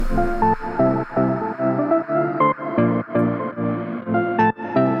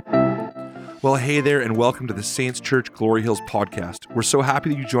Well, hey there, and welcome to the Saints Church Glory Hills podcast. We're so happy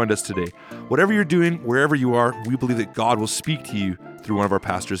that you joined us today. Whatever you're doing, wherever you are, we believe that God will speak to you through one of our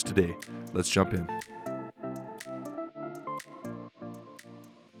pastors today. Let's jump in.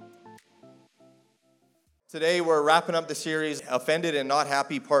 Today we're wrapping up the series, Offended and Not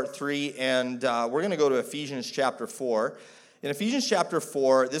Happy, Part 3, and we're going to go to Ephesians chapter 4. In Ephesians chapter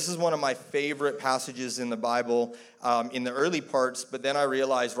 4, this is one of my favorite passages in the Bible in the early parts, but then I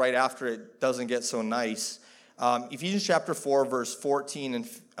realized right after it doesn't get so nice. Ephesians chapter 4, verse 15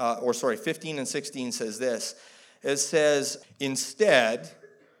 and 16 says this. It says, "Instead,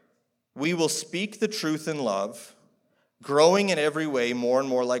 we will speak the truth in love, growing in every way more and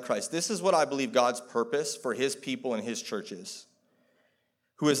more like Christ." This is what I believe God's purpose for his people and his churches,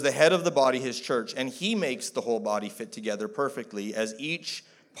 who is the head of the body, his church, and he makes the whole body fit together perfectly. As each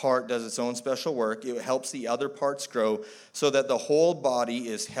part does its own special work, it helps the other parts grow so that the whole body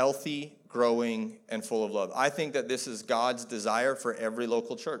is healthy, growing, and full of love. I think that this is God's desire for every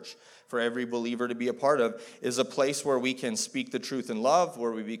local church, for every believer to be a part of, is a place where we can speak the truth in love,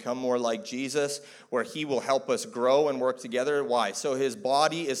 where we become more like Jesus, where he will help us grow and work together. Why? So his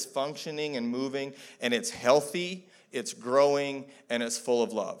body is functioning and moving, and it's healthy, it's growing, and it's full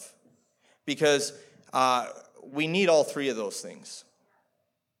of love. Because we need all three of those things.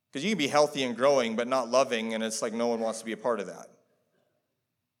 Because you can be healthy and growing, but not loving, and it's like no one wants to be a part of that.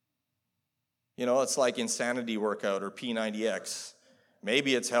 You know, it's like Insanity Workout or P90X.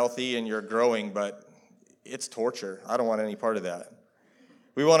 Maybe it's healthy and you're growing, but it's torture. I don't want any part of that.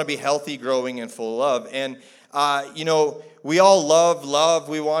 We want to be healthy, growing, and full of love. And, we all love.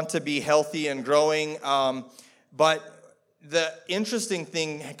 We want to be healthy and growing. But the interesting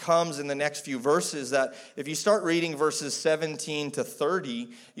thing comes in the next few verses, that if you start reading verses 17 to 30,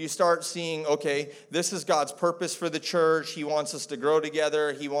 you start seeing, okay, this is God's purpose for the church. He wants us to grow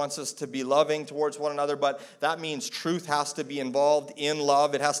together. He wants us to be loving towards one another. But that means truth has to be involved in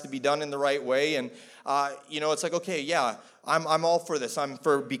love. It has to be done in the right way. And, it's like, okay, yeah, I'm all for this. I'm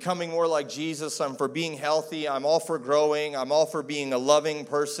for becoming more like Jesus. I'm for being healthy. I'm all for growing. I'm all for being a loving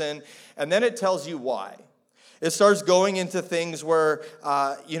person. And then it tells you why. It starts going into things where,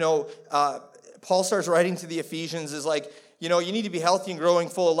 Paul starts writing to the Ephesians is like, you need to be healthy and growing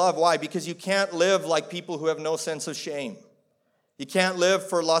full of love. Why? Because you can't live like people who have no sense of shame. You can't live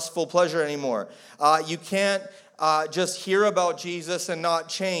for lustful pleasure anymore. You can't just hear about Jesus and not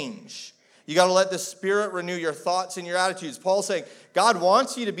change. You got to let the Spirit renew your thoughts and your attitudes. Paul's saying, God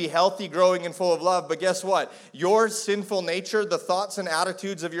wants you to be healthy, growing, and full of love, but guess what? Your sinful nature, the thoughts and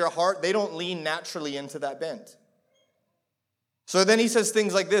attitudes of your heart, they don't lean naturally into that bent. So then he says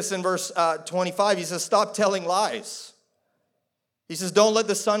things like this in verse 25. He says, stop telling lies. He says, don't let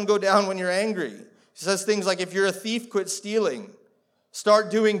the sun go down when you're angry. He says things like, if you're a thief, quit stealing.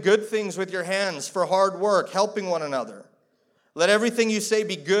 Start doing good things with your hands for hard work, helping one another. Let everything you say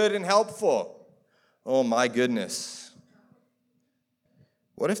be good and helpful. Oh my goodness.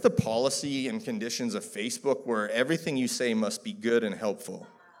 What if the policy and conditions of Facebook were everything you say must be good and helpful?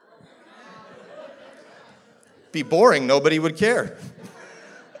 Be boring, nobody would care.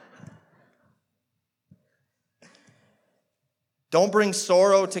 Don't bring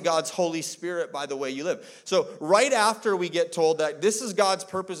sorrow to God's Holy Spirit by the way you live. So right after we get told that this is God's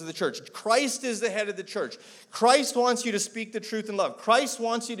purpose of the church, Christ is the head of the church. Christ wants you to speak the truth in love. Christ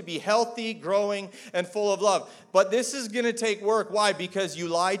wants you to be healthy, growing, and full of love. But this is going to take work. Why? Because you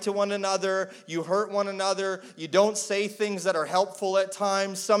lie to one another, you hurt one another, you don't say things that are helpful at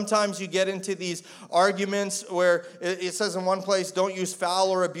times. Sometimes you get into these arguments where it says in one place, don't use foul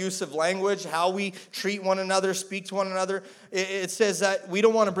or abusive language, how we treat one another, speak to one another. It says that we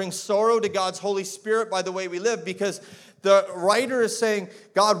don't want to bring sorrow to God's Holy Spirit by the way we live, because the writer is saying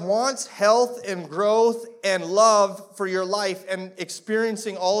God wants health and growth and love for your life and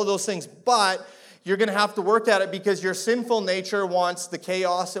experiencing all of those things. But you're going to have to work at it because your sinful nature wants the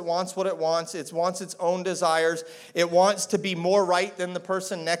chaos. It wants what it wants. It wants its own desires. It wants to be more right than the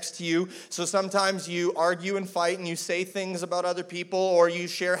person next to you. So sometimes you argue and fight and you say things about other people, or you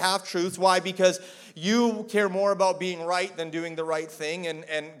share half-truths. Why? Because you care more about being right than doing the right thing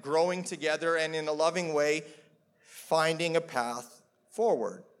and growing together and in a loving way, finding a path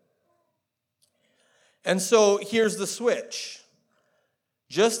forward. And so here's the switch.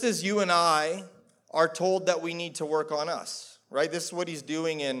 Just as you and I are told that we need to work on us, right? This is what he's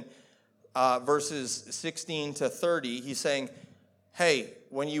doing in verses 16 to 30. He's saying, hey,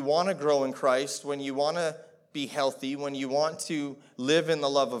 when you want to grow in Christ, when you want to be healthy, when you want to live in the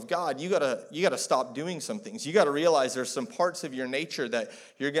love of God, you gotta stop doing some things. You gotta realize there's some parts of your nature that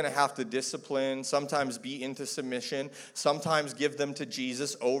you're gonna have to discipline, sometimes be into submission, sometimes give them to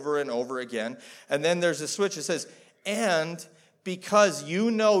Jesus over and over again. And then there's a switch that says, and because you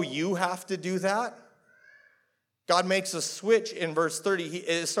know you have to do that, God makes a switch in verse 30.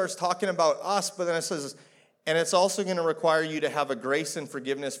 It starts talking about us, but then it says, and it's also going to require you to have a grace and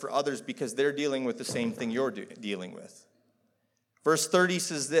forgiveness for others because they're dealing with the same thing you're dealing with. Verse 30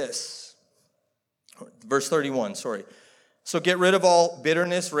 says this. Verse 31, sorry. So get rid of all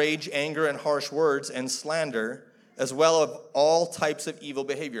bitterness, rage, anger, and harsh words and slander, as well as all types of evil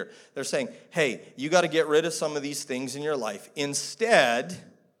behavior. They're saying, hey, you got to get rid of some of these things in your life. Instead,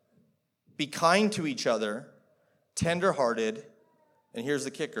 be kind to each other, tender-hearted, and here's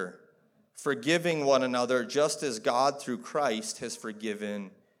the kicker, forgiving one another just as God through Christ has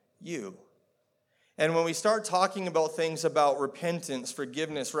forgiven you. And when we start talking about things about repentance,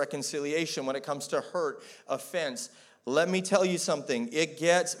 forgiveness, reconciliation, when it comes to hurt, offense, let me tell you something. It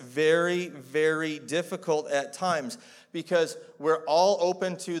gets very, very difficult at times because we're all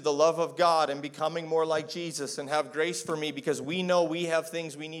open to the love of God and becoming more like Jesus and have grace for me because we know we have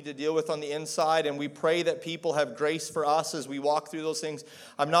things we need to deal with on the inside, and we pray that people have grace for us as we walk through those things.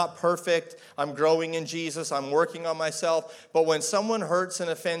 I'm not perfect. I'm growing in Jesus. I'm working on myself. But when someone hurts and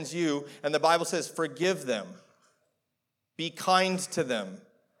offends you, and the Bible says forgive them, be kind to them,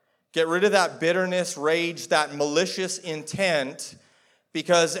 get rid of that bitterness, rage, that malicious intent,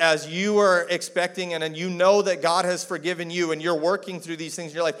 because as you are expecting and you know that God has forgiven you and you're working through these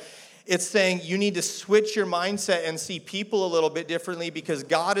things in your life, it's saying you need to switch your mindset and see people a little bit differently because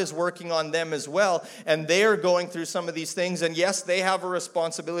God is working on them as well, and they are going through some of these things. And yes, they have a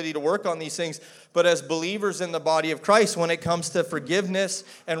responsibility to work on these things, but as believers in the body of Christ, when it comes to forgiveness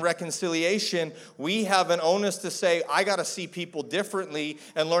and reconciliation, we have an onus to say, I got to see people differently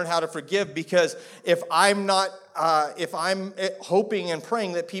and learn how to forgive, because if I'm hoping and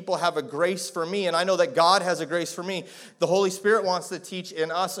praying that people have a grace for me, and I know that God has a grace for me, the Holy Spirit wants to teach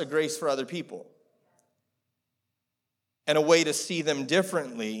in us a grace for other people and a way to see them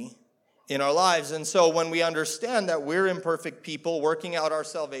differently in our lives. And so when we understand that we're imperfect people working out our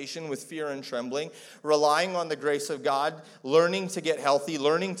salvation with fear and trembling, relying on the grace of God, learning to get healthy,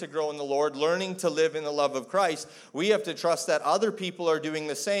 learning to grow in the Lord, learning to live in the love of Christ, we have to trust that other people are doing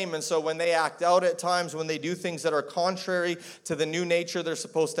the same. And so when they act out at times, when they do things that are contrary to the new nature they're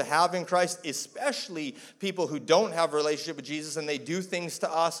supposed to have in Christ, especially people who don't have a relationship with Jesus, and they do things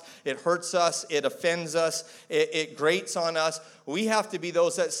to us, it hurts us, it offends us, it grates on us, we have to be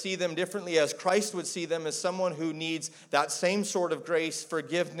those that see them differently as Christ would see them, as someone who needs that same sort of grace,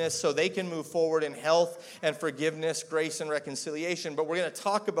 forgiveness, so they can move forward in health and forgiveness, grace and reconciliation. But we're going to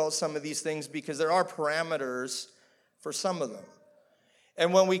talk about some of these things because there are parameters for some of them.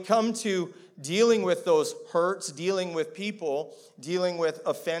 And when we come to dealing with those hurts, dealing with people, dealing with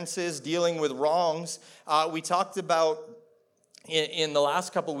offenses, dealing with wrongs, we talked about in the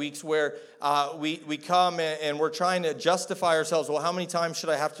last couple of weeks where we come and we're trying to justify ourselves. Well, how many times should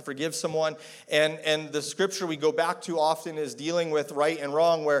I have to forgive someone? And the scripture we go back to often is dealing with right and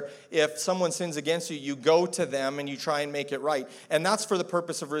wrong, where if someone sins against you, you go to them and you try and make it right. And that's for the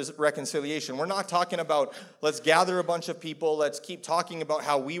purpose of reconciliation. We're not talking about let's gather a bunch of people, let's keep talking about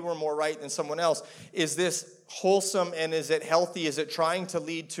how we were more right than someone else. Is this wholesome, and is it healthy? Is it trying to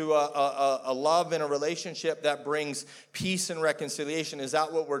lead to a love and a relationship that brings peace and reconciliation? Is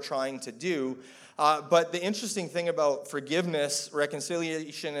that what we're trying to do? But the interesting thing about forgiveness,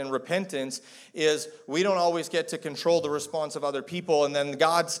 reconciliation, and repentance is we don't always get to control the response of other people, and then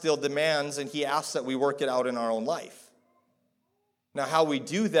God still demands and he asks that we work it out in our own life. Now, how we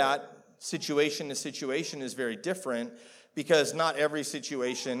do that situation to situation is very different, because not every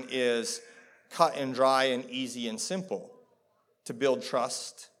situation is cut and dry and easy and simple to build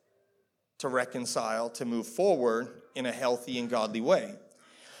trust, to reconcile, to move forward in a healthy and godly way.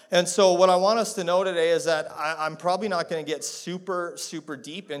 And so what I want us to know today is that I'm probably not going to get super, super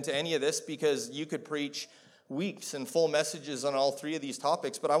deep into any of this, because you could preach weeks and full messages on all three of these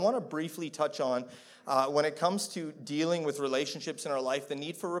topics. But I want to briefly touch on, when it comes to dealing with relationships in our life, the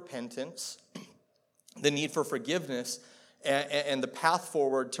need for repentance, the need for forgiveness, and the path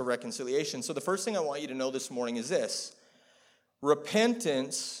forward to reconciliation. So the first thing I want you to know this morning is this: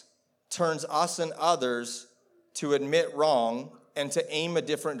 repentance turns us and others to admit wrong and to aim a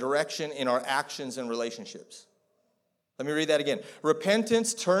different direction in our actions and relationships. Let me read that again.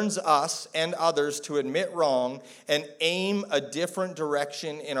 Repentance turns us and others to admit wrong and aim a different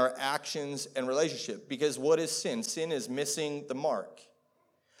direction in our actions and relationship. Because what is sin? Sin is missing the mark.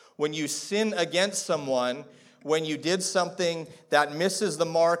 When you sin against someone, when you did something that misses the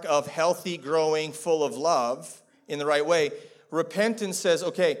mark of healthy, growing, full of love in the right way, repentance says,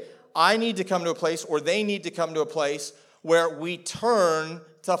 okay, I need to come to a place, or they need to come to a place where we turn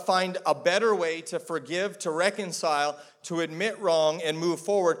to find a better way to forgive, to reconcile, to admit wrong, and move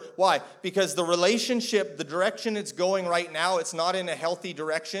forward. Why? Because the relationship, the direction it's going right now, it's not in a healthy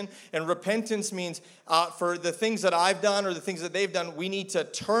direction. And repentance means for the things that I've done or the things that they've done, we need to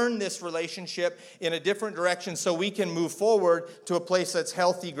turn this relationship in a different direction so we can move forward to a place that's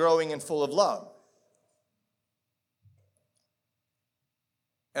healthy, growing, and full of love.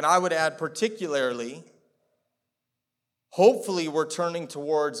 And I would add particularly, hopefully we're turning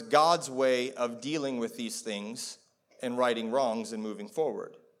towards God's way of dealing with these things and righting wrongs and moving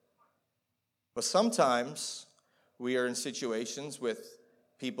forward. But sometimes we are in situations with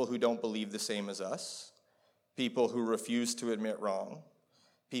people who don't believe the same as us, people who refuse to admit wrong,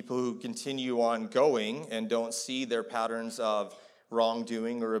 people who continue on going and don't see their patterns of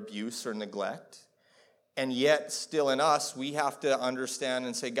wrongdoing or abuse or neglect. And yet, still in us, we have to understand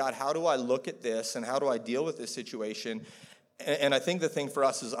and say, God, how do I look at this and how do I deal with this situation? And I think the thing for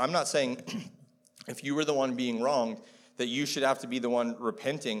us is, I'm not saying if you were the one being wronged, that you should have to be the one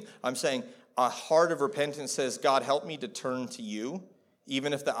repenting. I'm saying a heart of repentance says, God, help me to turn to you,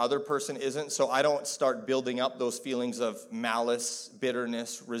 even if the other person isn't, so I don't start building up those feelings of malice,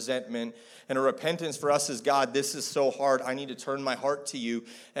 bitterness, resentment. And a repentance for us is, God, this is so hard. I need to turn my heart to you.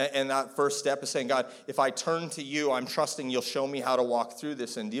 And that first step is saying, God, if I turn to you, I'm trusting you'll show me how to walk through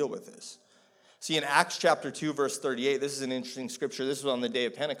this and deal with this. See, in Acts chapter 2, verse 38, this is an interesting scripture. This was on the day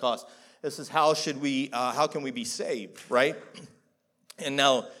of Pentecost. This is how can we be saved, right? And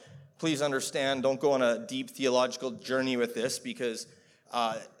now, please understand, don't go on a deep theological journey with this, because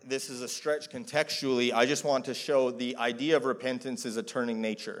this is a stretch contextually. I just want to show the idea of repentance is a turning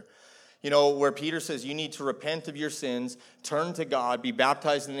nature. You know, where Peter says you need to repent of your sins, turn to God, be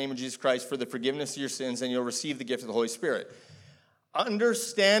baptized in the name of Jesus Christ for the forgiveness of your sins, and you'll receive the gift of the Holy Spirit.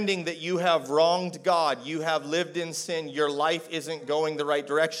 Understanding that you have wronged God, you have lived in sin, your life isn't going the right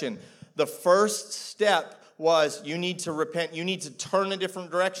direction. The first step was you need to repent. You need to turn a different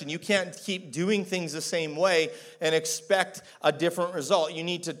direction. You can't keep doing things the same way and expect a different result. You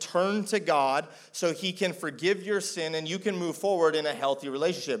need to turn to God so he can forgive your sin and you can move forward in a healthy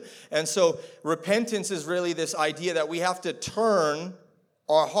relationship. And so repentance is really this idea that we have to turn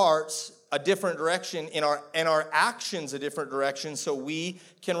our hearts a different direction and our actions a different direction so we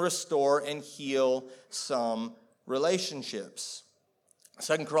can restore and heal some relationships.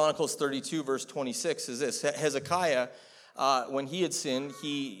 2 Chronicles 32, verse 26 is this. Hezekiah, when he had sinned,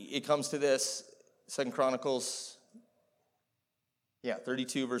 it comes to this. 2 Chronicles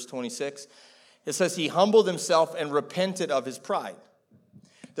 32, verse 26. It says, he humbled himself and repented of his pride.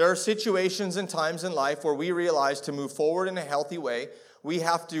 There are situations and times in life where we realize to move forward in a healthy way, we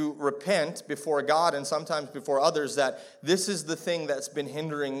have to repent before God and sometimes before others that this is the thing that's been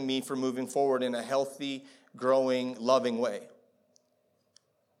hindering me from moving forward in a healthy, growing, loving way.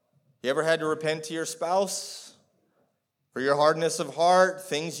 You ever had to repent to your spouse for your hardness of heart,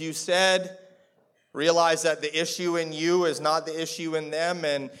 things you said? Realize that the issue in you is not the issue in them,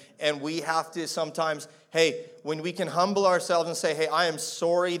 and we have to sometimes, when we can humble ourselves and say, I am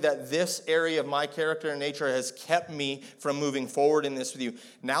sorry that this area of my character and nature has kept me from moving forward in this with you.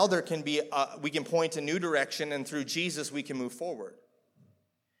 Now there can be, we can point a new direction, and through Jesus we can move forward.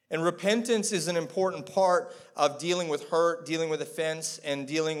 And repentance is an important part of dealing with hurt, dealing with offense, and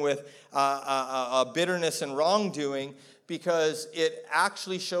dealing with bitterness and wrongdoing, because it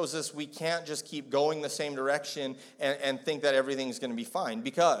actually shows us we can't just keep going the same direction and think that everything's going to be fine.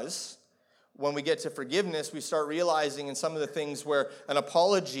 Because when we get to forgiveness, we start realizing in some of the things where an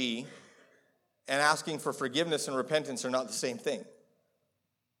apology and asking for forgiveness and repentance are not the same thing.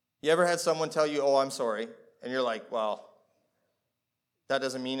 You ever had someone tell you, I'm sorry, and you're like, well, that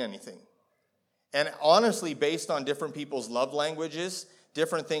doesn't mean anything. And honestly, based on different people's love languages,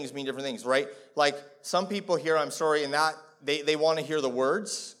 different things mean different things, right? Like, some people hear I'm sorry, and that they want to hear the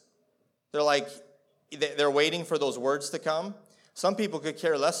words. They're waiting for those words to come. Some people could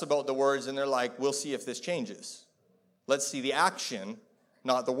care less about the words, and they're like, we'll see if this changes. Let's see the action,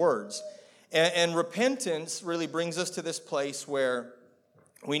 not the words. And repentance really brings us to this place where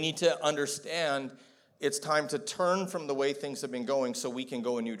we need to understand it's time to turn from the way things have been going so we can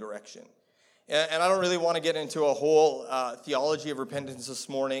go a new direction. And I don't really want to get into a whole theology of repentance this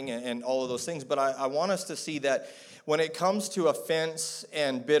morning and all of those things, but I want us to see that when it comes to offense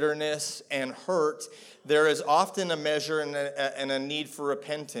and bitterness and hurt, there is often a measure and a need for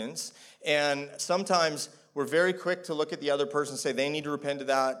repentance. And sometimes we're very quick to look at the other person and say, they need to repent of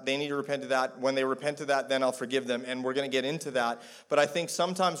that, they need to repent of that. When they repent of that, then I'll forgive them. And we're going to get into that. But I think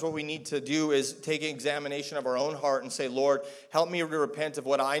sometimes what we need to do is take an examination of our own heart and say, Lord, help me to repent of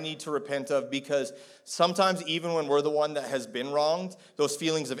what I need to repent of, because sometimes even when we're the one that has been wronged, those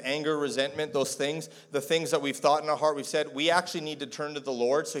feelings of anger, resentment, those things, the things that we've thought in our heart, we've said, we actually need to turn to the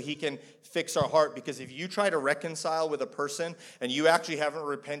Lord so he can fix our heart. Because if you try to reconcile with a person and you actually haven't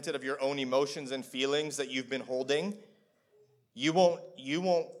repented of your own emotions and feelings that you've been holding, you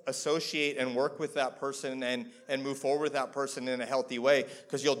won't associate and work with that person and move forward with that person in a healthy way,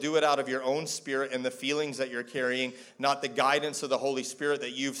 because you'll do it out of your own spirit and the feelings that you're carrying, not the guidance of the Holy Spirit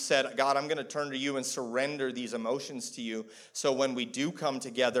that you've said, God, I'm going to turn to you and surrender these emotions to you. So when we do come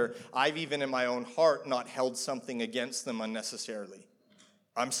together, I've even in my own heart not held something against them unnecessarily.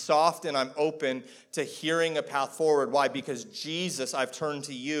 I'm soft and I'm open to hearing a path forward. Why? Because Jesus, I've turned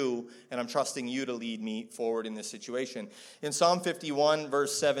to you and I'm trusting you to lead me forward in this situation. In Psalm 51,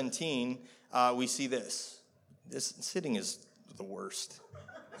 verse 17, we see this. This sitting is the worst.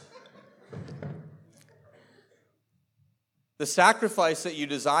 The sacrifice that you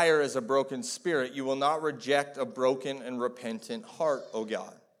desire is a broken spirit. You will not reject a broken and repentant heart, O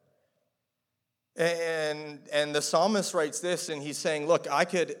God. And the psalmist writes this, and he's saying, look, I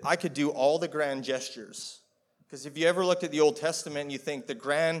could do all the grand gestures. Because if you ever looked at the Old Testament, you think the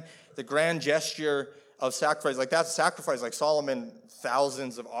grand gesture of sacrifice, like that's sacrifice, like Solomon,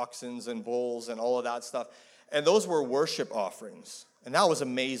 thousands of oxen and bulls and all of that stuff. And those were worship offerings. And that was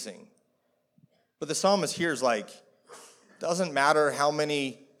amazing. But the psalmist here is like, doesn't matter how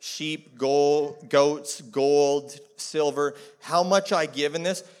many sheep, goats, gold, silver, how much I give in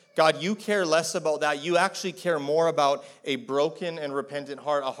this. God, you care less about that. You actually care more about a broken and repentant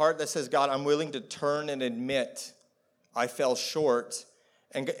heart, a heart that says, God, I'm willing to turn and admit I fell short.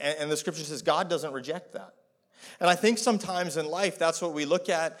 And the scripture says God doesn't reject that. And I think sometimes in life, that's what we look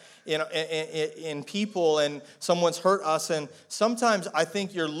at in people, and someone's hurt us. And sometimes I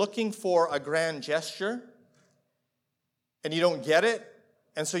think you're looking for a grand gesture and you don't get it.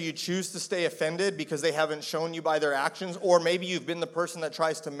 And so you choose to stay offended because they haven't shown you by their actions. Or maybe you've been the person that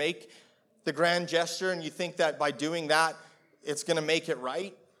tries to make the grand gesture and you think that by doing that, it's going to make it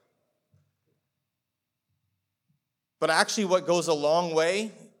right. But actually what goes a long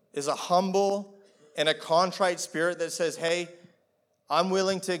way is a humble and a contrite spirit that says, hey, I'm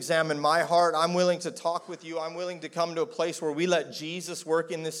willing to examine my heart. I'm willing to talk with you. I'm willing to come to a place where we let Jesus work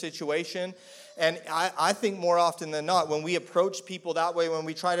in this situation. And I think more often than not, when we approach people that way, when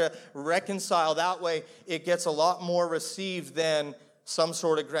we try to reconcile that way, it gets a lot more received than some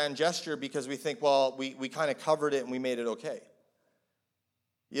sort of grand gesture, because we think, well, we kind of covered it and we made it okay.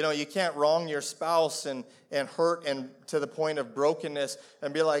 You know, you can't wrong your spouse and hurt and to the point of brokenness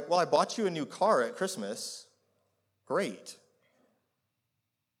and be like, well, I bought you a new car at Christmas. Great.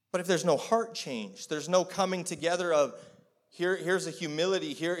 But if there's no heart change, there's no coming together of, here's a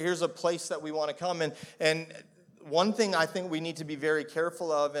humility, here's a place that we want to come. And one thing I think we need to be very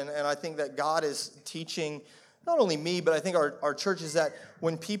careful of, and I think that God is teaching, not only me, but I think our church, is that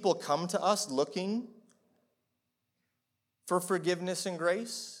when people come to us looking for forgiveness and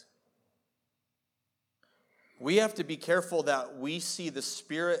grace, we have to be careful that we see the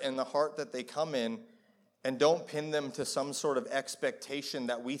spirit and the heart that they come in, and don't pin them to some sort of expectation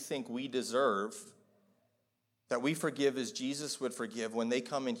that we think we deserve, that we forgive as Jesus would forgive. When they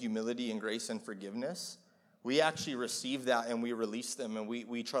come in humility and grace and forgiveness, we actually receive that and we release them, and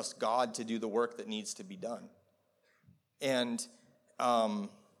we trust God to do the work that needs to be done. And I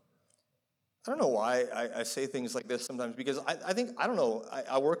don't know why I say things like this sometimes, because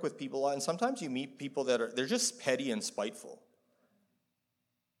I work with people a lot, and sometimes you meet people they're just petty and spiteful.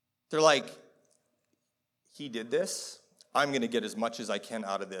 They're like, he did this, I'm going to get as much as I can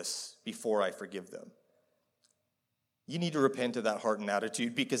out of this before I forgive them. You need to repent of that heart and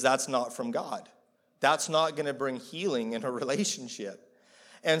attitude, because that's not from God. That's not going to bring healing in a relationship.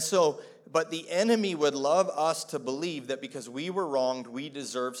 And so, but the enemy would love us to believe that because we were wronged, we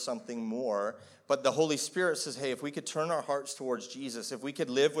deserve something more. But the Holy Spirit says, hey, if we could turn our hearts towards Jesus, if we could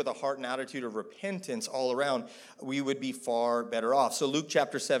live with a heart and attitude of repentance all around, we would be far better off. So Luke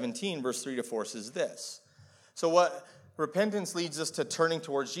chapter 17, verse 3-4 says this. So what repentance leads us to turning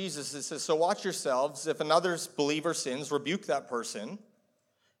towards Jesus. It says, so watch yourselves. If another believer sins, rebuke that person.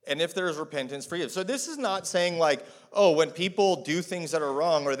 And if there is repentance, forgive. So this is not saying like, oh, when people do things that are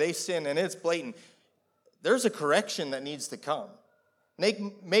wrong or they sin and it's blatant, there's a correction that needs to come.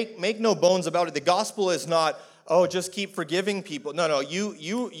 Make no bones about it. The gospel is not, oh, just keep forgiving people. No,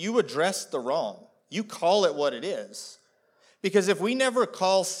 you address the wrong. You call it what it is. Because if we never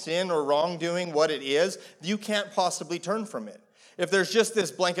call sin or wrongdoing what it is, you can't possibly turn from it. If there's just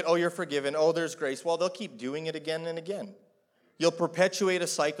this blanket, oh, you're forgiven, oh, there's grace, well, they'll keep doing it again and again. You'll perpetuate a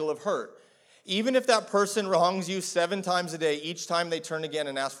cycle of hurt. Even if that person wrongs you 7 times a day, each time they turn again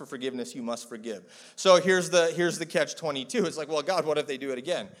and ask for forgiveness, you must forgive. So here's the catch-22. It's like, well, God, what if they do it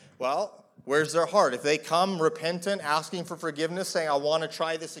again? Well, where's their heart? If they come repentant, asking for forgiveness, saying, I want to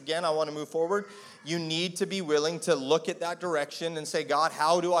try this again, I want to move forward, you need to be willing to look at that direction and say, God,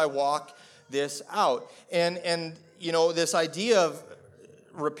 how do I walk this out? And you know, this idea of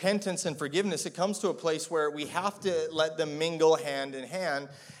repentance and forgiveness, it comes to a place where we have to let them mingle hand in hand.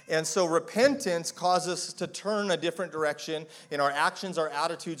 And so repentance causes us to turn a different direction in our actions, our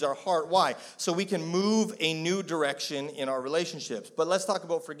attitudes, our heart. Why? So we can move a new direction in our relationships. But let's talk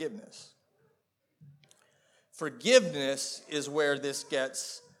about forgiveness. Forgiveness is where this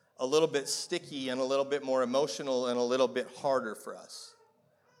gets a little bit sticky and a little bit more emotional and a little bit harder for us.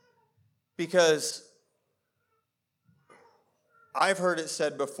 Because I've heard it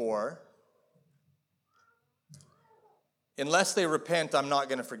said before, unless they repent, I'm not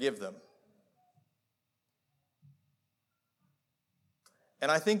going to forgive them.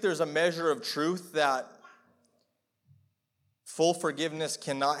 And I think there's a measure of truth that full forgiveness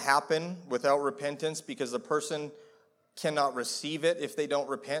cannot happen without repentance because the person cannot receive it if they don't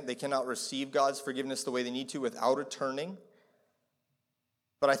repent. They cannot receive God's forgiveness the way they need to without a turning.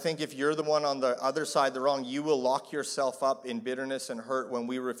 But I think if you're the one on the other side, the wrong, you will lock yourself up in bitterness and hurt when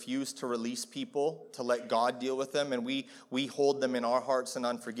we refuse to release people, to let God deal with them, and we hold them in our hearts in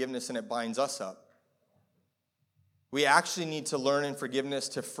unforgiveness, and it binds us up. We actually need to learn in forgiveness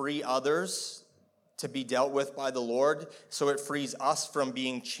to free others to be dealt with by the Lord, so it frees us from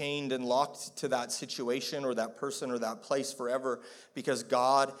being chained and locked to that situation or that person or that place forever, because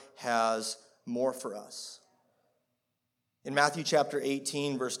God has more for us. In Matthew chapter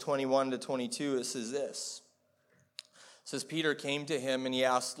 18, verse 21 to 22, it says this. It says, Peter came to him and he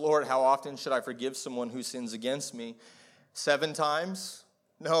asked, Lord, how often should I forgive someone who sins against me? 7 times?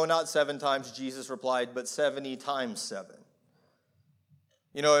 No, not 7 times, Jesus replied, but 70 times 7.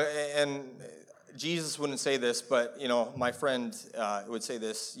 You know, and Jesus wouldn't say this, but, you know, my friend would say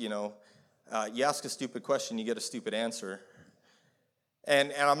this, you know, you ask a stupid question, you get a stupid answer.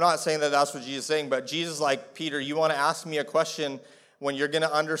 And I'm not saying that that's what Jesus is saying, but Jesus is like, Peter, you want to ask me a question when you're going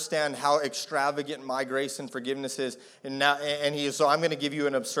to understand how extravagant my grace and forgiveness is. So I'm going to give you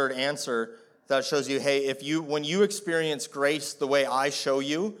an absurd answer that shows you, hey, when you experience grace the way I show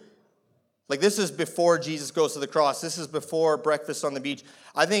you, like this is before Jesus goes to the cross. This is before breakfast on the beach.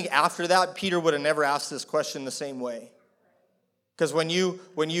 I think after that, Peter would have never asked this question the same way. Because when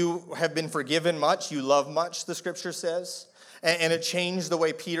you have been forgiven much, you love much, the scripture says. And it changed the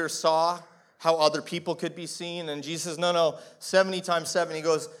way Peter saw how other people could be seen. And Jesus says, no, 70 times 7. He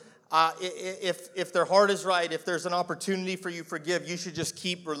goes, if their heart is right, if there's an opportunity for you to forgive, you should just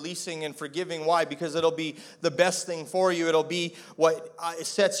keep releasing and forgiving. Why? Because it'll be the best thing for you. It'll be what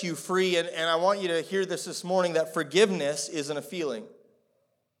sets you free. And I want you to hear this morning, that forgiveness isn't a feeling.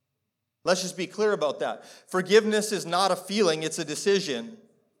 Let's just be clear about that. Forgiveness is not a feeling, it's a decision.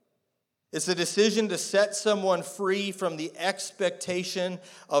 It's a decision to set someone free from the expectation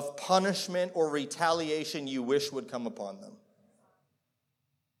of punishment or retaliation you wish would come upon them.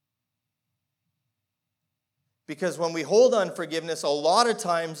 Because when we hold unforgiveness, a lot of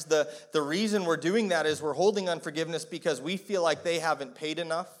times the reason we're doing that is we're holding unforgiveness because we feel like they haven't paid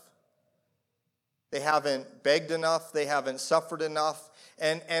enough. They haven't begged enough. They haven't suffered enough.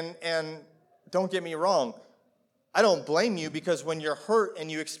 And don't get me wrong. I don't blame you, because when you're hurt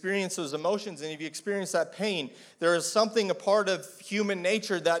and you experience those emotions and if you experience that pain, there is something, a part of human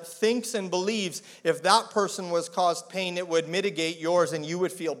nature that thinks and believes if that person was caused pain, it would mitigate yours and you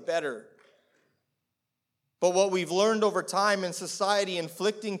would feel better. But what we've learned over time in society,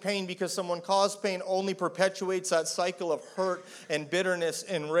 inflicting pain because someone caused pain only perpetuates that cycle of hurt and bitterness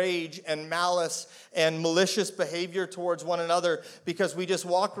and rage and malice and malicious behavior towards one another, because we just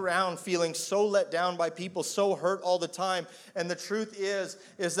walk around feeling so let down by people, so hurt all the time. And the truth is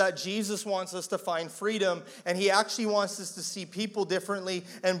that Jesus wants us to find freedom, and he actually wants us to see people differently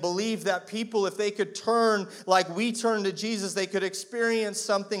and believe that people, if they could turn like we turn to Jesus, they could experience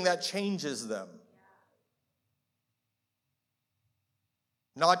something that changes them.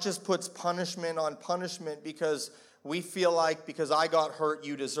 Not just puts punishment on punishment because we feel like because I got hurt,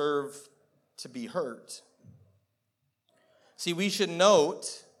 you deserve to be hurt. See, we should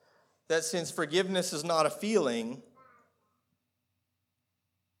note that since forgiveness is not a feeling,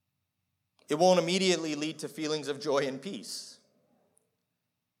 it won't immediately lead to feelings of joy and peace.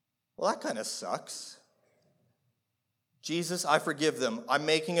 Well, that kind of sucks. Jesus, I forgive them. I'm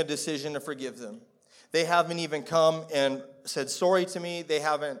making a decision to forgive them. They haven't even come and said sorry to me. They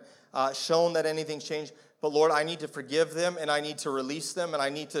haven't shown that anything's changed. But Lord, I need to forgive them, and I need to release them, and I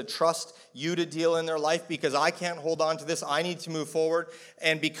need to trust you to deal in their life because I can't hold on to this. I need to move forward.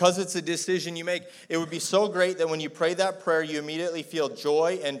 And because it's a decision you make, it would be so great that when you pray that prayer, you immediately feel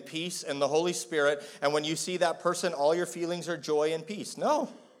joy and peace and the Holy Spirit. And when you see that person, all your feelings are joy and peace. No,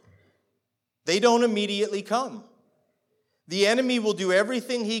 they don't immediately come. The enemy will do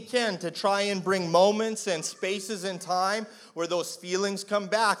everything he can to try and bring moments and spaces in time where those feelings come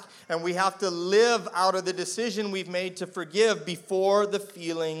back. And we have to live out of the decision we've made to forgive before the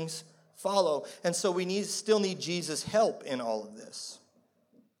feelings follow. And so we still need Jesus' help in all of this.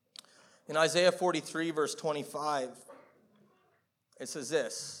 In Isaiah 43, verse 25, it says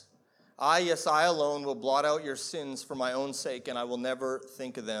this, yes, I alone will blot out your sins for my own sake, and I will never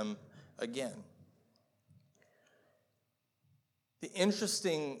think of them again. The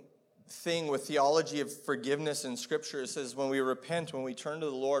interesting thing with theology of forgiveness in Scripture, it says when we repent, when we turn to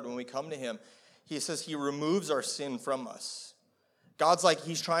the Lord, when we come to Him, He says He removes our sin from us. God's like,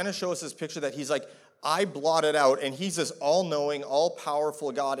 He's trying to show us this picture that He's like, I blot it out, and He's this all-knowing,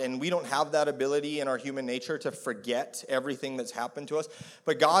 all-powerful God, and we don't have that ability in our human nature to forget everything that's happened to us.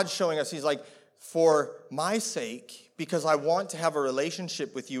 But God's showing us, He's like, for my sake, because I want to have a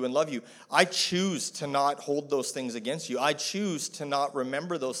relationship with you and love you, I choose to not hold those things against you. I choose to not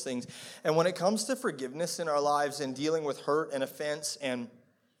remember those things. And when it comes to forgiveness in our lives and dealing with hurt and offense and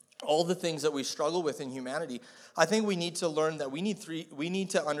all the things that we struggle with in humanity, I think we need to learn that we need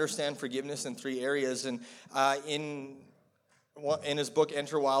to understand forgiveness in three areas. And in his book,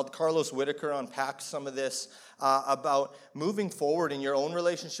 Enter Wild, Carlos Whitaker unpacks some of this about moving forward in your own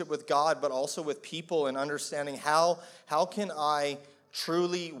relationship with God, but also with people, and understanding how can I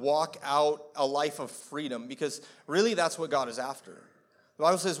truly walk out a life of freedom? Because really that's what God is after. The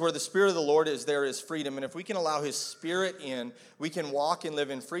Bible says where the Spirit of the Lord is, there is freedom. And if we can allow His Spirit in, we can walk and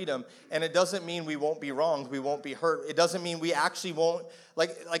live in freedom. And it doesn't mean we won't be wronged, we won't be hurt. It doesn't mean we actually won't,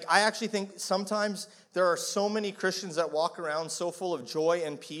 like I actually think sometimes there are so many Christians that walk around so full of joy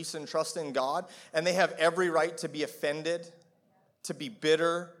and peace and trust in God, and they have every right to be offended, to be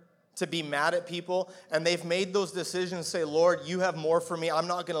bitter, to be mad at people. And they've made those decisions, say, Lord, you have more for me. I'm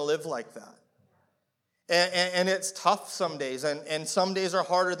not going to live like that. And it's tough some days, and some days are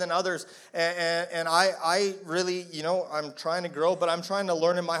harder than others. And I really, I'm trying to grow, but I'm trying to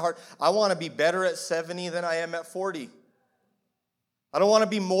learn in my heart. I want to be better at 70 than I am at 40. I don't want to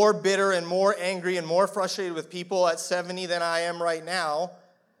be more bitter and more angry and more frustrated with people at 70 than I am right now.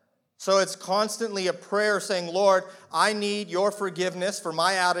 So it's constantly a prayer saying, Lord, I need your forgiveness for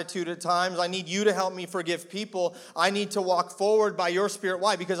my attitude at times. I need you to help me forgive people. I need to walk forward by your Spirit.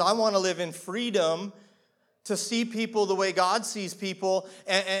 Why? Because I want to live in freedom to see people the way God sees people,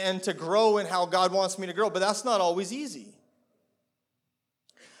 and to grow in how God wants me to grow. But that's not always easy.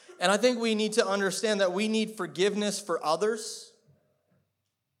 And I think we need to understand that we need forgiveness for others.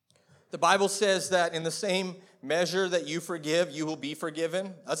 The Bible says that in the same measure that you forgive, you will be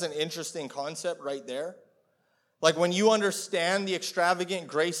forgiven. That's an interesting concept right there. Like when you understand the extravagant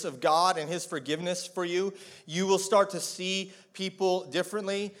grace of God and His forgiveness for you, you will start to see people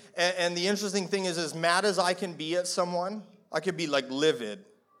differently. And the interesting thing is, as mad as I can be at someone, I could be like livid.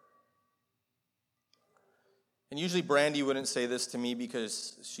 And usually Brandy wouldn't say this to me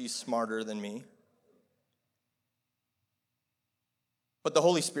because she's smarter than me. But the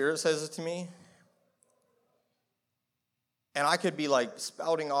Holy Spirit says it to me. And I could be like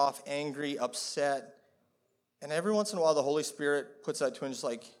spouting off, angry, upset. And every once in a while, the Holy Spirit puts that to him, just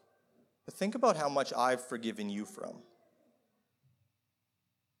like, but think about how much I've forgiven you from.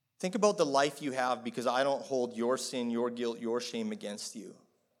 Think about the life you have because I don't hold your sin, your guilt, your shame against you.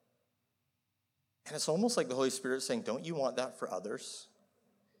 And it's almost like the Holy Spirit saying, don't you want that for others?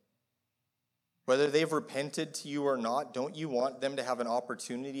 Whether they've repented to you or not, don't you want them to have an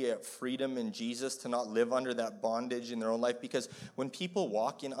opportunity at freedom in Jesus, to not live under that bondage in their own life? Because when people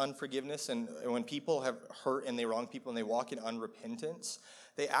walk in unforgiveness, and when people have hurt and they wrong people and they walk in unrepentance,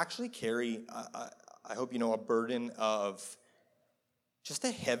 they actually carry, I hope you know, a burden of just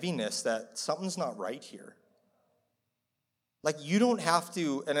a heaviness that something's not right here. Like you don't have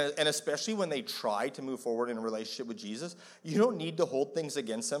to, and especially when they try to move forward in a relationship with Jesus, you don't need to hold things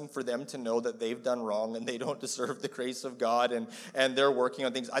against them for them to know that they've done wrong and they don't deserve the grace of God, and they're working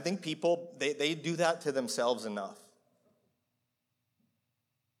on things. I think people, they do that to themselves enough.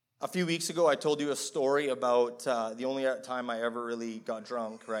 A few weeks ago, I told you a story about the only time I ever really got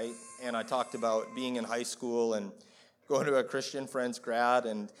drunk, right? And I talked about being in high school and going to a Christian friend's grad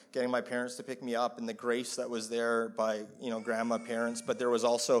and getting my parents to pick me up, and the grace that was there by, grandma, parents, but there was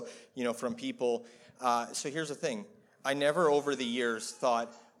also, from people. So here's the thing. I never over the years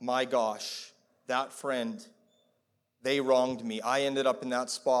thought, my gosh, that friend, they wronged me. I ended up in that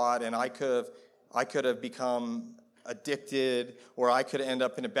spot, and I could have become addicted, or I could end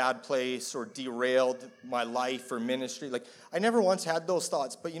up in a bad place or derailed my life or ministry. Like, I never once had those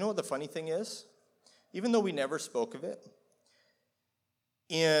thoughts. But you know what the funny thing is? Even though we never spoke of it,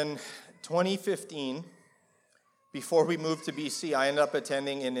 in 2015, before we moved to BC, I ended up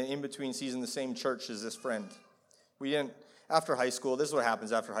attending in an in-between season the same church as this friend. We didn't, after high school, this is what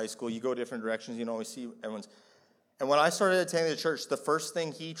happens after high school. You go different directions, you don't always see everyone's. And when I started attending the church, the first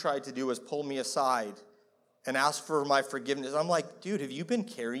thing he tried to do was pull me aside and ask for my forgiveness. I'm like, dude, have you been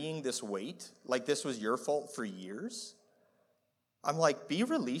carrying this weight? Like this was your fault for years? I'm like, be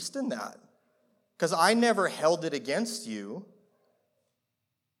released in that. Because I never held it against you.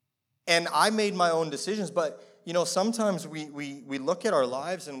 And I made my own decisions. But, sometimes we look at our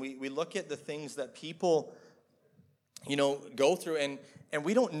lives and we look at the things that people, go through. And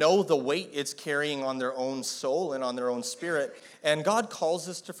we don't know the weight it's carrying on their own soul and on their own spirit. And God calls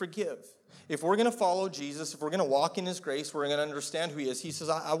us to forgive. If we're going to follow Jesus, if we're going to walk in his grace, we're going to understand who he is. He says,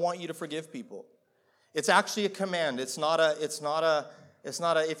 I want you to forgive people. It's actually a command. It's not a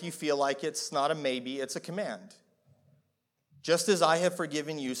if you feel like it's not a maybe, it's a command. Just as I have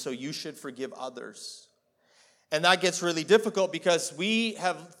forgiven you, so you should forgive others. And that gets really difficult because we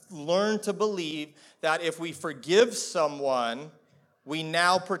have learned to believe that if we forgive someone, we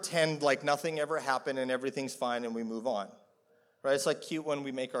now pretend like nothing ever happened and everything's fine and we move on. Right? It's like cute when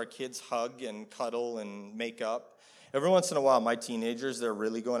we make our kids hug and cuddle and make up. Every once in a while, my teenagers, they're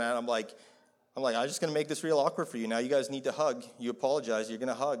really going at it. I'm like, I'm just going to make this real awkward for you. Now you guys need to hug. You apologize. You're going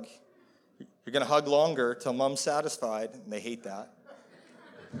to hug. You're going to hug longer till mom's satisfied. And they hate that.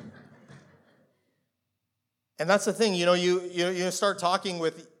 And that's the thing. You start talking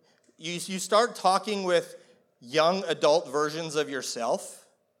with young adult versions of yourself.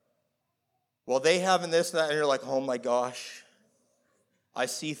 Well, they having this and that, and you're like, oh my gosh. I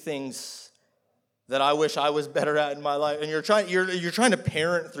see things that I wish I was better at in my life. And you're trying to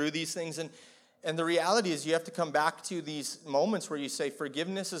parent through these things. And the reality is you have to come back to these moments where you say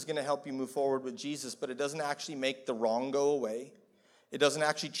forgiveness is going to help you move forward with Jesus, but it doesn't actually make the wrong go away. It doesn't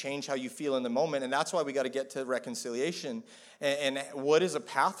actually change how you feel in the moment. And that's why we got to get to reconciliation. And what is a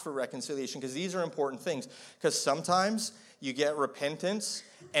path for reconciliation? Because these are important things. Because sometimes you get repentance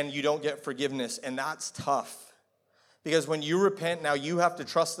and you don't get forgiveness. And that's tough. Because when you repent, now you have to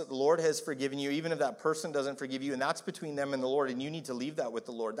trust that the Lord has forgiven you, even if that person doesn't forgive you, and that's between them and the Lord, and you need to leave that with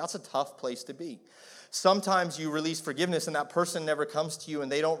the Lord. That's a tough place to be. Sometimes you release forgiveness, and that person never comes to you,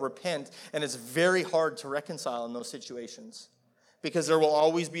 and they don't repent, and it's very hard to reconcile in those situations. Because there will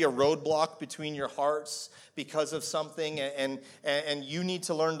always be a roadblock between your hearts because of something. And you need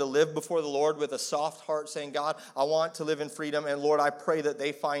to learn to live before the Lord with a soft heart saying, God, I want to live in freedom. And Lord, I pray that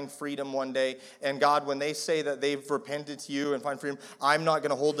they find freedom one day. And God, when they say that they've repented to you and find freedom, I'm not going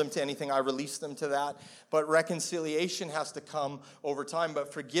to hold them to anything. I release them to that. But reconciliation has to come over time.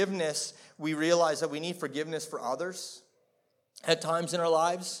 But forgiveness, we realize that we need forgiveness for others at times in our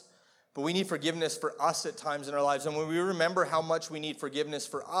lives. But we need forgiveness for us at times in our lives. And when we remember how much we need forgiveness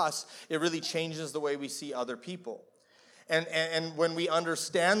for us, it really changes the way we see other people. And when we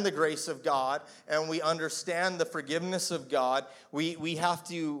understand the grace of God and we understand the forgiveness of God, we have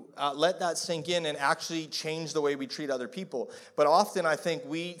to let that sink in and actually change the way we treat other people. But often I think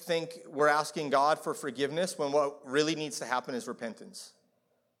we think we're asking God for forgiveness when what really needs to happen is repentance.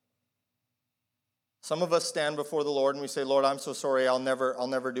 Some of us stand before the Lord and we say, Lord, I'm so sorry, I'll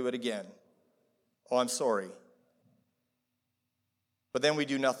never do it again. Oh, I'm sorry. But then we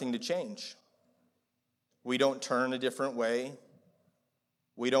do nothing to change. We don't turn a different way.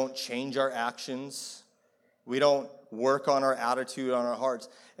 We don't change our actions. We don't work on our attitude, on our hearts.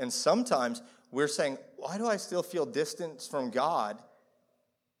 And sometimes we're saying, why do I still feel distance from God?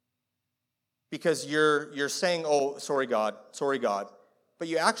 Because you're saying, oh, sorry, God. But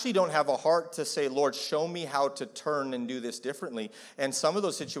you actually don't have a heart to say, Lord, show me how to turn and do this differently. And some of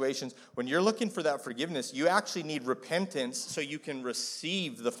those situations, when you're looking for that forgiveness, you actually need repentance so you can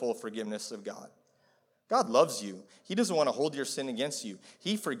receive the full forgiveness of God. God loves you. He doesn't want to hold your sin against you.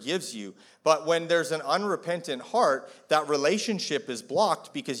 He forgives you. But when there's an unrepentant heart, that relationship is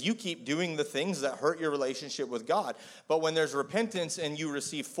blocked because you keep doing the things that hurt your relationship with God. But when there's repentance and you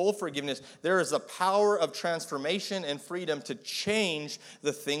receive full forgiveness, there is a power of transformation and freedom to change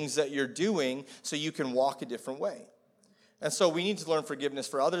the things that you're doing so you can walk a different way. And so we need to learn forgiveness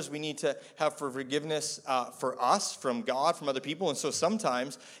for others. We need to have forgiveness for us, from God, from other people. And so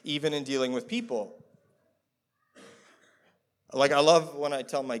sometimes, even in dealing with people. Like, I love when I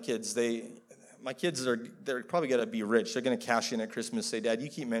tell my kids, they're probably going to be rich. They're going to cash in at Christmas, say, Dad, you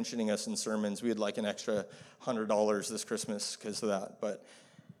keep mentioning us in sermons. We had like an extra $100 this Christmas because of that. But,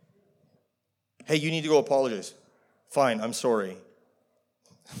 hey, you need to go apologize. Fine, I'm sorry.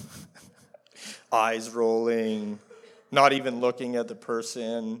 Eyes rolling, not even looking at the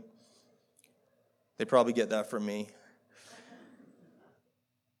person. They probably get that from me.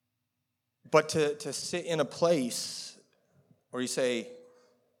 But to sit in a place where you say,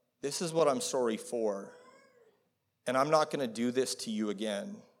 this is what I'm sorry for, and I'm not going to do this to you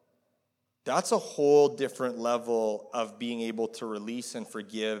again. That's a whole different level of being able to release and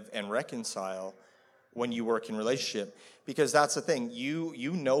forgive and reconcile when you work in relationship. Because that's the thing, you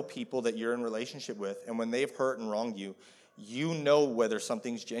know people that you're in relationship with, and when they've hurt and wronged you, you know whether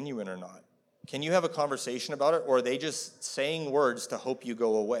something's genuine or not. Can you have a conversation about it, or are they just saying words to hope you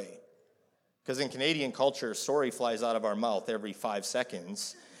go away? Because in Canadian culture, sorry flies out of our mouth every 5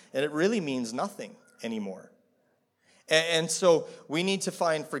 seconds, and it really means nothing anymore. And so we need to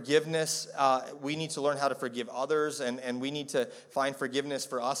find forgiveness. We need to learn how to forgive others, and we need to find forgiveness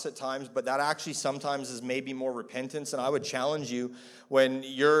for us at times. But that actually sometimes is maybe more repentance. And I would challenge you, when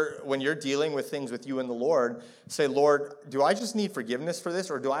you're dealing with things with you and the Lord, say, Lord, do I just need forgiveness for this,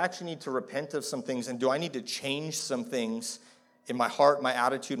 or do I actually need to repent of some things, and do I need to change some things in my heart, my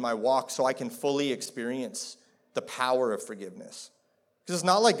attitude, my walk, so I can fully experience the power of forgiveness? Because it's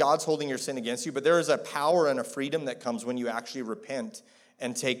not like God's holding your sin against you, but there is a power and a freedom that comes when you actually repent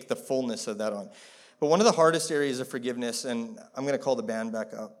and take the fullness of that on. But one of the hardest areas of forgiveness, and I'm going to call the band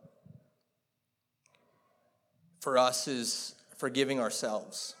back up, for us is forgiving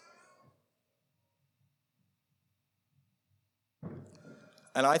ourselves.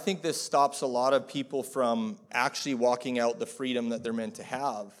 And I think this stops a lot of people from actually walking out the freedom that they're meant to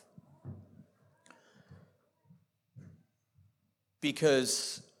have.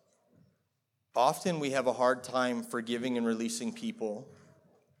 Because often we have a hard time forgiving and releasing people,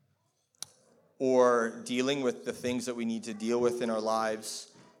 or dealing with the things that we need to deal with in our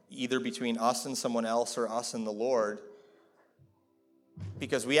lives, either between us and someone else or us and the Lord,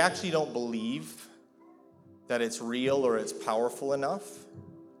 because we actually don't believe that it's real or it's powerful enough,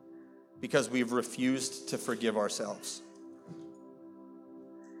 because we've refused to forgive ourselves.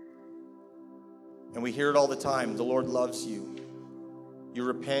 And we hear it all the time, the Lord loves you. You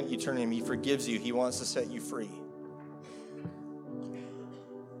repent, you turn to him, he forgives you, he wants to set you free.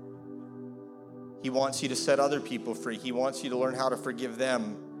 He wants you to set other people free. He wants you to learn how to forgive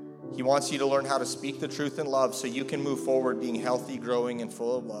them. He wants you to learn how to speak the truth in love so you can move forward being healthy, growing, and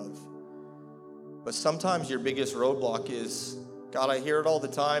full of love. But sometimes your biggest roadblock is, God, I hear it all the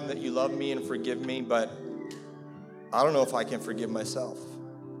time that you love me and forgive me, but I don't know if I can forgive myself.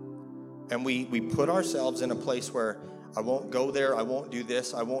 And we put ourselves in a place where I won't go there, I won't do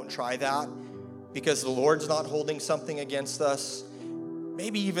this, I won't try that, because the Lord's not holding something against us.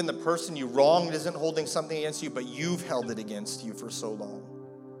 Maybe even the person you wronged isn't holding something against you, but you've held it against you for so long.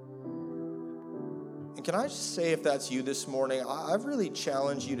 And can I just say, if that's you this morning, I've really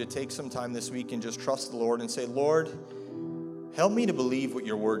challenged you to take some time this week and just trust the Lord and say, Lord, help me to believe what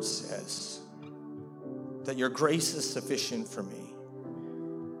your word says, that your grace is sufficient for me,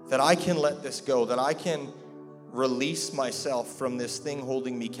 that I can let this go, that I can release myself from this thing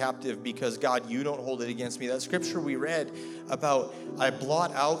holding me captive, because God, you don't hold it against me. That scripture we read about, I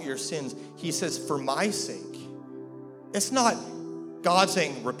blot out your sins. He says, for my sake. It's not God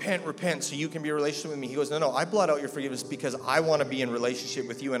saying, repent so you can be in a relationship with me. He goes, no, I blot out your forgiveness because I want to be in relationship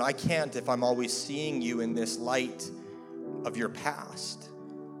with you, and I can't if I'm always seeing you in this light of your past.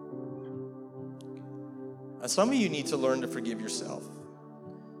 And some of you need to learn to forgive yourself.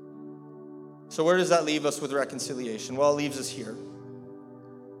 So where does that leave us with reconciliation? Well, it leaves us here.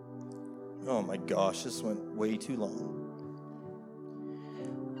 Oh my gosh, this went way too long.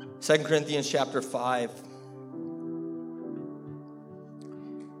 2 Corinthians chapter 5,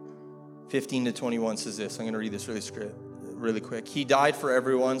 15 to 21 says this. I'm going to read this really quick. He died for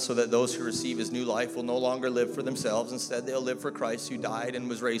everyone so that those who receive his new life will no longer live for themselves. Instead, they'll live for Christ who died and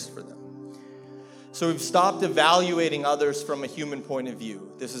was raised for them. So we've stopped evaluating others from a human point of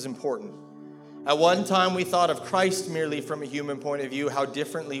view. This is important. At one time, we thought of Christ merely from a human point of view. How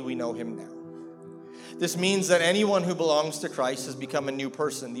differently we know him now. This means that anyone who belongs to Christ has become a new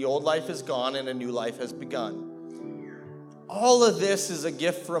person. The old life is gone and a new life has begun. All of this is a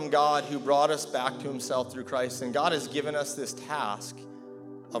gift from God, who brought us back to himself through Christ. And God has given us this task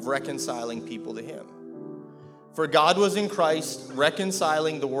of reconciling people to him. For God was in Christ,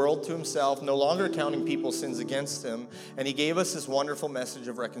 reconciling the world to himself, no longer counting people's sins against him, and he gave us this wonderful message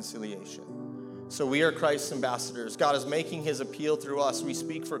of reconciliation. So we are Christ's ambassadors. God is making his appeal through us. We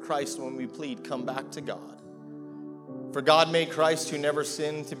speak for Christ when we plead, come back to God. For God made Christ, who never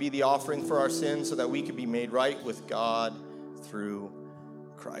sinned, to be the offering for our sins so that we could be made right with God through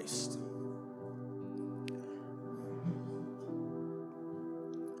Christ.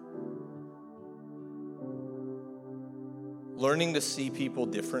 Learning to see people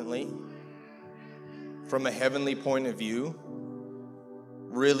differently from a heavenly point of view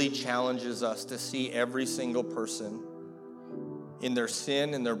really challenges us to see every single person in their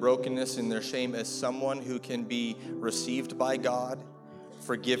sin, in their brokenness, in their shame as someone who can be received by God,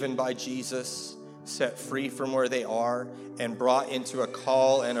 forgiven by Jesus, set free from where they are, and brought into a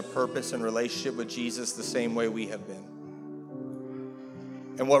call and a purpose and relationship with Jesus the same way we have been.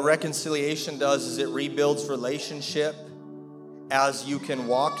 And what reconciliation does is it rebuilds relationship as you can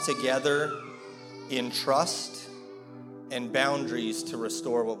walk together in trust and boundaries to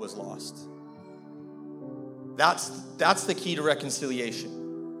restore what was lost. That's the key to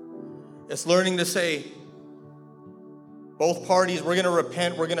reconciliation. It's learning to say, both parties, we're going to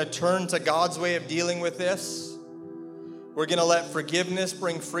repent, we're going to turn to God's way of dealing with this. We're going to let forgiveness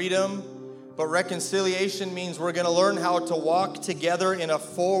bring freedom, but reconciliation means we're going to learn how to walk together in a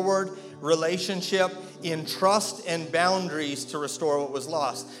forward relationship in trust and boundaries to restore what was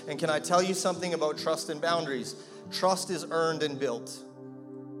lost. And can I tell you something about trust and boundaries? Trust is earned and built.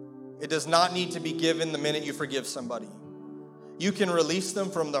 It does not need to be given the minute you forgive somebody. You can release them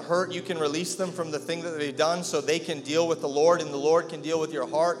from the hurt. You can release them from the thing that they've done so they can deal with the Lord and the Lord can deal with your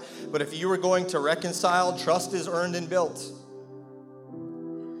heart. But if you were going to reconcile, trust is earned and built.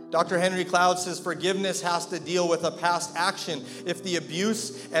 Dr. Henry Cloud says forgiveness has to deal with a past action. If the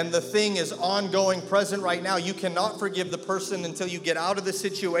abuse and the thing is ongoing, present right now, you cannot forgive the person until you get out of the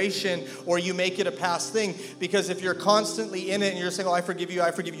situation or you make it a past thing. Because if you're constantly in it and you're saying, oh, I forgive you,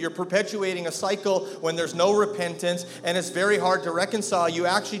 you're perpetuating a cycle when there's no repentance and it's very hard to reconcile. You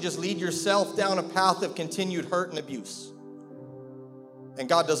actually just lead yourself down a path of continued hurt and abuse. And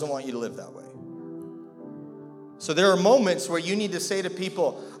God doesn't want you to live that way. So there are moments where you need to say to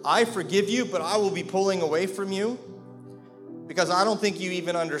people, I forgive you, but I will be pulling away from you because I don't think you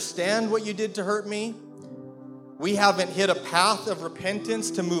even understand what you did to hurt me. We haven't hit a path of repentance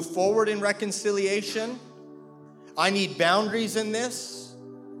to move forward in reconciliation. I need boundaries in this.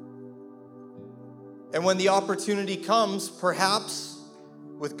 And when the opportunity comes, perhaps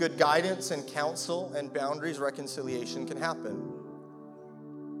with good guidance and counsel and boundaries, reconciliation can happen.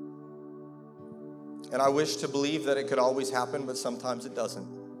 And I wish to believe that it could always happen, but sometimes it doesn't.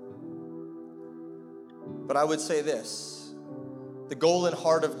 But I would say this, the goal and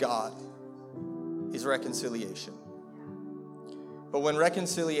heart of God is reconciliation. But when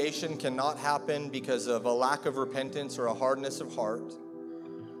reconciliation cannot happen because of a lack of repentance or a hardness of heart,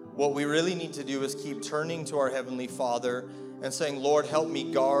 what we really need to do is keep turning to our Heavenly Father and saying, Lord, help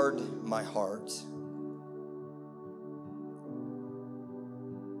me guard my heart.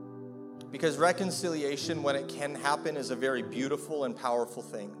 Because reconciliation, when it can happen, is a very beautiful and powerful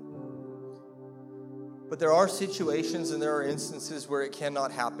thing. But there are situations and there are instances where it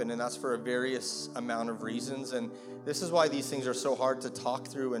cannot happen, and that's for a various amount of reasons. And this is why these things are so hard to talk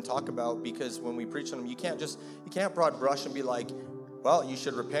through and talk about, because when we preach on them, you can't broad brush and be like, well, you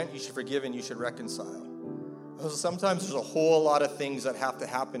should repent, you should forgive, and you should reconcile. Sometimes there's a whole lot of things that have to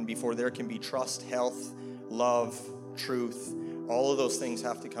happen before there can be trust, health, love, truth. All of those things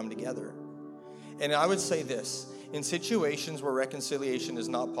have to come together. And I would say this, in situations where reconciliation is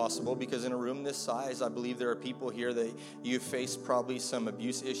not possible, because in a room this size, I believe there are people here that you've faced probably some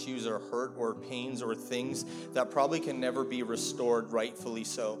abuse issues or hurt or pains or things that probably can never be restored rightfully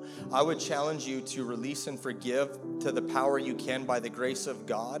so. I would challenge you to release and forgive to the power you can by the grace of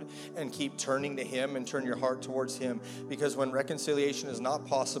God and keep turning to Him and turn your heart towards Him. Because when reconciliation is not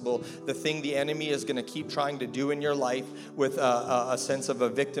possible, the thing the enemy is going to keep trying to do in your life with a sense of a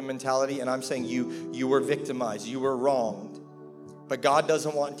victim mentality, and I'm saying you were victimized, you were wronged. But God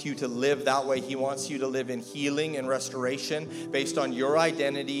doesn't want you to live that way. He wants you to live in healing and restoration based on your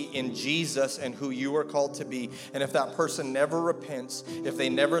identity in Jesus and who you are called to be. And if that person never repents, if they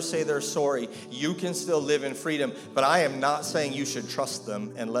never say they're sorry, you can still live in freedom. But I am not saying you should trust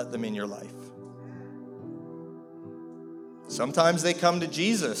them and let them in your life. Sometimes they come to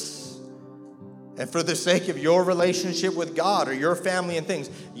Jesus. And for the sake of your relationship with God or your family and things,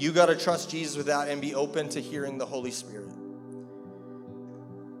 you got to trust Jesus with that and be open to hearing the Holy Spirit.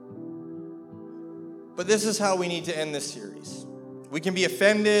 But this is how we need to end this series. We can be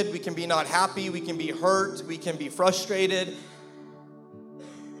offended, we can be not happy, we can be hurt, we can be frustrated.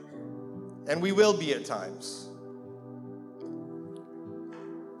 And we will be at times.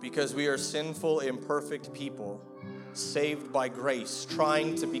 Because we are sinful, imperfect people, saved by grace,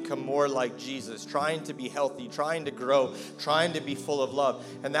 trying to become more like Jesus, trying to be healthy, trying to grow, trying to be full of love.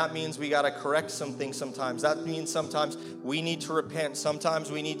 And that means we got to correct some things sometimes. That means sometimes we need to repent. Sometimes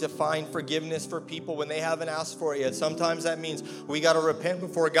we need to find forgiveness for people when they haven't asked for it yet. Sometimes that means we got to repent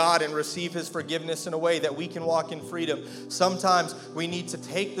before God and receive his forgiveness in a way that we can walk in freedom. Sometimes we need to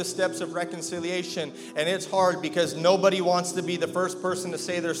take the steps of reconciliation, and it's hard because nobody wants to be the first person to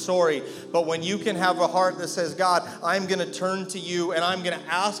say they're sorry. But when you can have a heart that says, God, I'm going to turn to you and I'm going to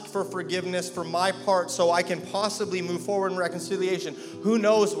ask for forgiveness for my part so I can possibly move forward in reconciliation. Who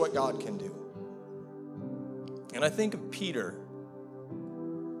knows what God can do? And I think of Peter.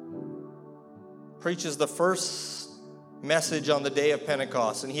 Preaches the first message on the day of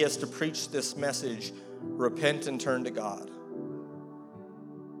Pentecost, and he has to preach this message, repent and turn to God.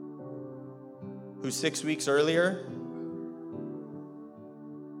 Who 6 weeks earlier,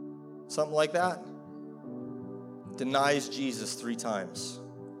 something like that, denies Jesus 3 times.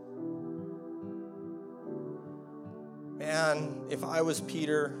 Man, if I was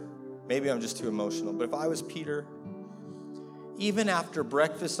Peter, maybe I'm just too emotional, but if I was Peter, even after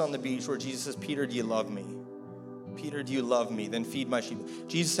breakfast on the beach where Jesus says, Peter, do you love me? Peter, do you love me? Then feed my sheep.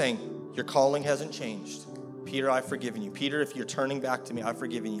 Jesus saying, your calling hasn't changed. Peter, I've forgiven you. Peter, if you're turning back to me, I've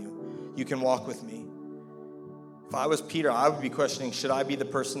forgiven you. You can walk with me. If I was Peter, I would be questioning, should I be the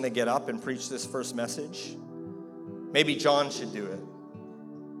person to get up and preach this first message? Maybe John should do it.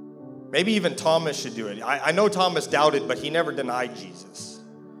 Maybe even Thomas should do it. I know Thomas doubted, but he never denied Jesus.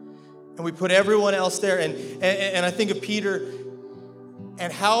 And we put everyone else there. And I think of Peter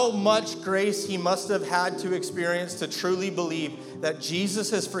and how much grace he must have had to experience to truly believe that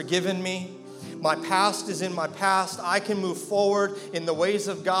Jesus has forgiven me. My past is in my past. I can move forward in the ways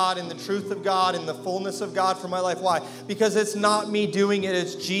of God, in the truth of God, in the fullness of God for my life. Why? Because it's not me doing it,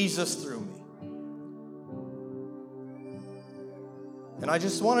 it's Jesus through me. And I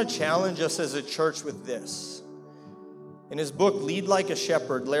just want to challenge us as a church with this. In his book, Lead Like a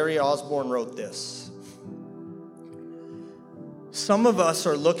Shepherd, Larry Osborne wrote this. Some of us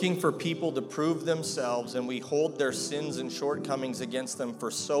are looking for people to prove themselves, and we hold their sins and shortcomings against them for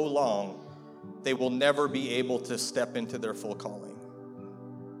so long, they will never be able to step into their full calling.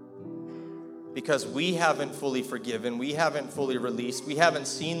 Because we haven't fully forgiven, we haven't fully released, we haven't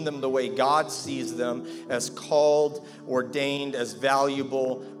seen them the way God sees them, as called, ordained, as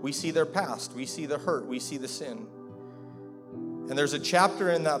valuable. We see their past, we see the hurt, we see the sin. And there's a chapter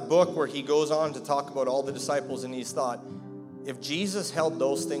in that book where he goes on to talk about all the disciples, and he's thought, if Jesus held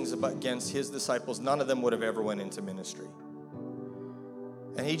those things against his disciples, none of them would have ever went into ministry.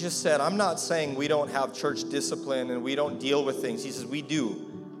 And he just said, I'm not saying we don't have church discipline and we don't deal with things. He says, we do.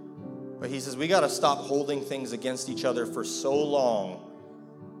 But he says, we got to stop holding things against each other for so long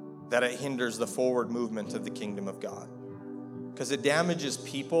that it hinders the forward movement of the kingdom of God. Because it damages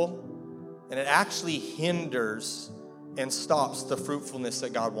people, and it actually hinders and stops the fruitfulness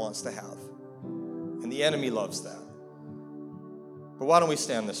that God wants to have. And the enemy loves that. But why don't we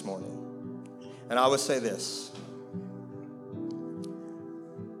stand this morning? And I would say this.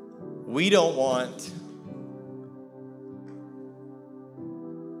 We don't want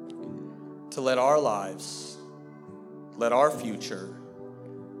to let our lives, let our future,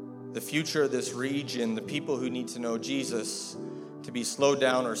 the future of this region, the people who need to know Jesus, to be slowed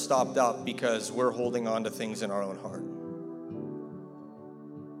down or stopped up because we're holding on to things in our own heart.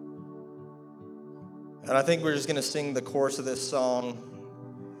 And I think we're just going to sing the chorus of this song,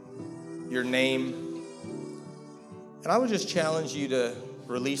 Your Name. And I would just challenge you to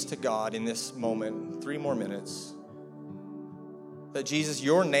release to God in this moment, 3 more minutes, that Jesus,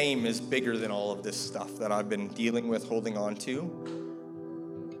 your name is bigger than all of this stuff that I've been dealing with, holding on to.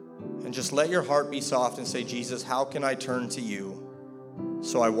 And just let your heart be soft and say, Jesus, how can I turn to you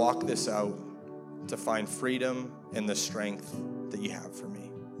so I walk this out to find freedom and the strength that you have for me?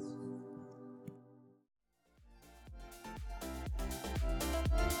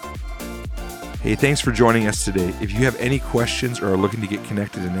 Hey, thanks for joining us today. If you have any questions or are looking to get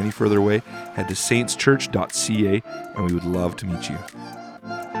connected in any further way, head to saintschurch.ca and we would love to meet you.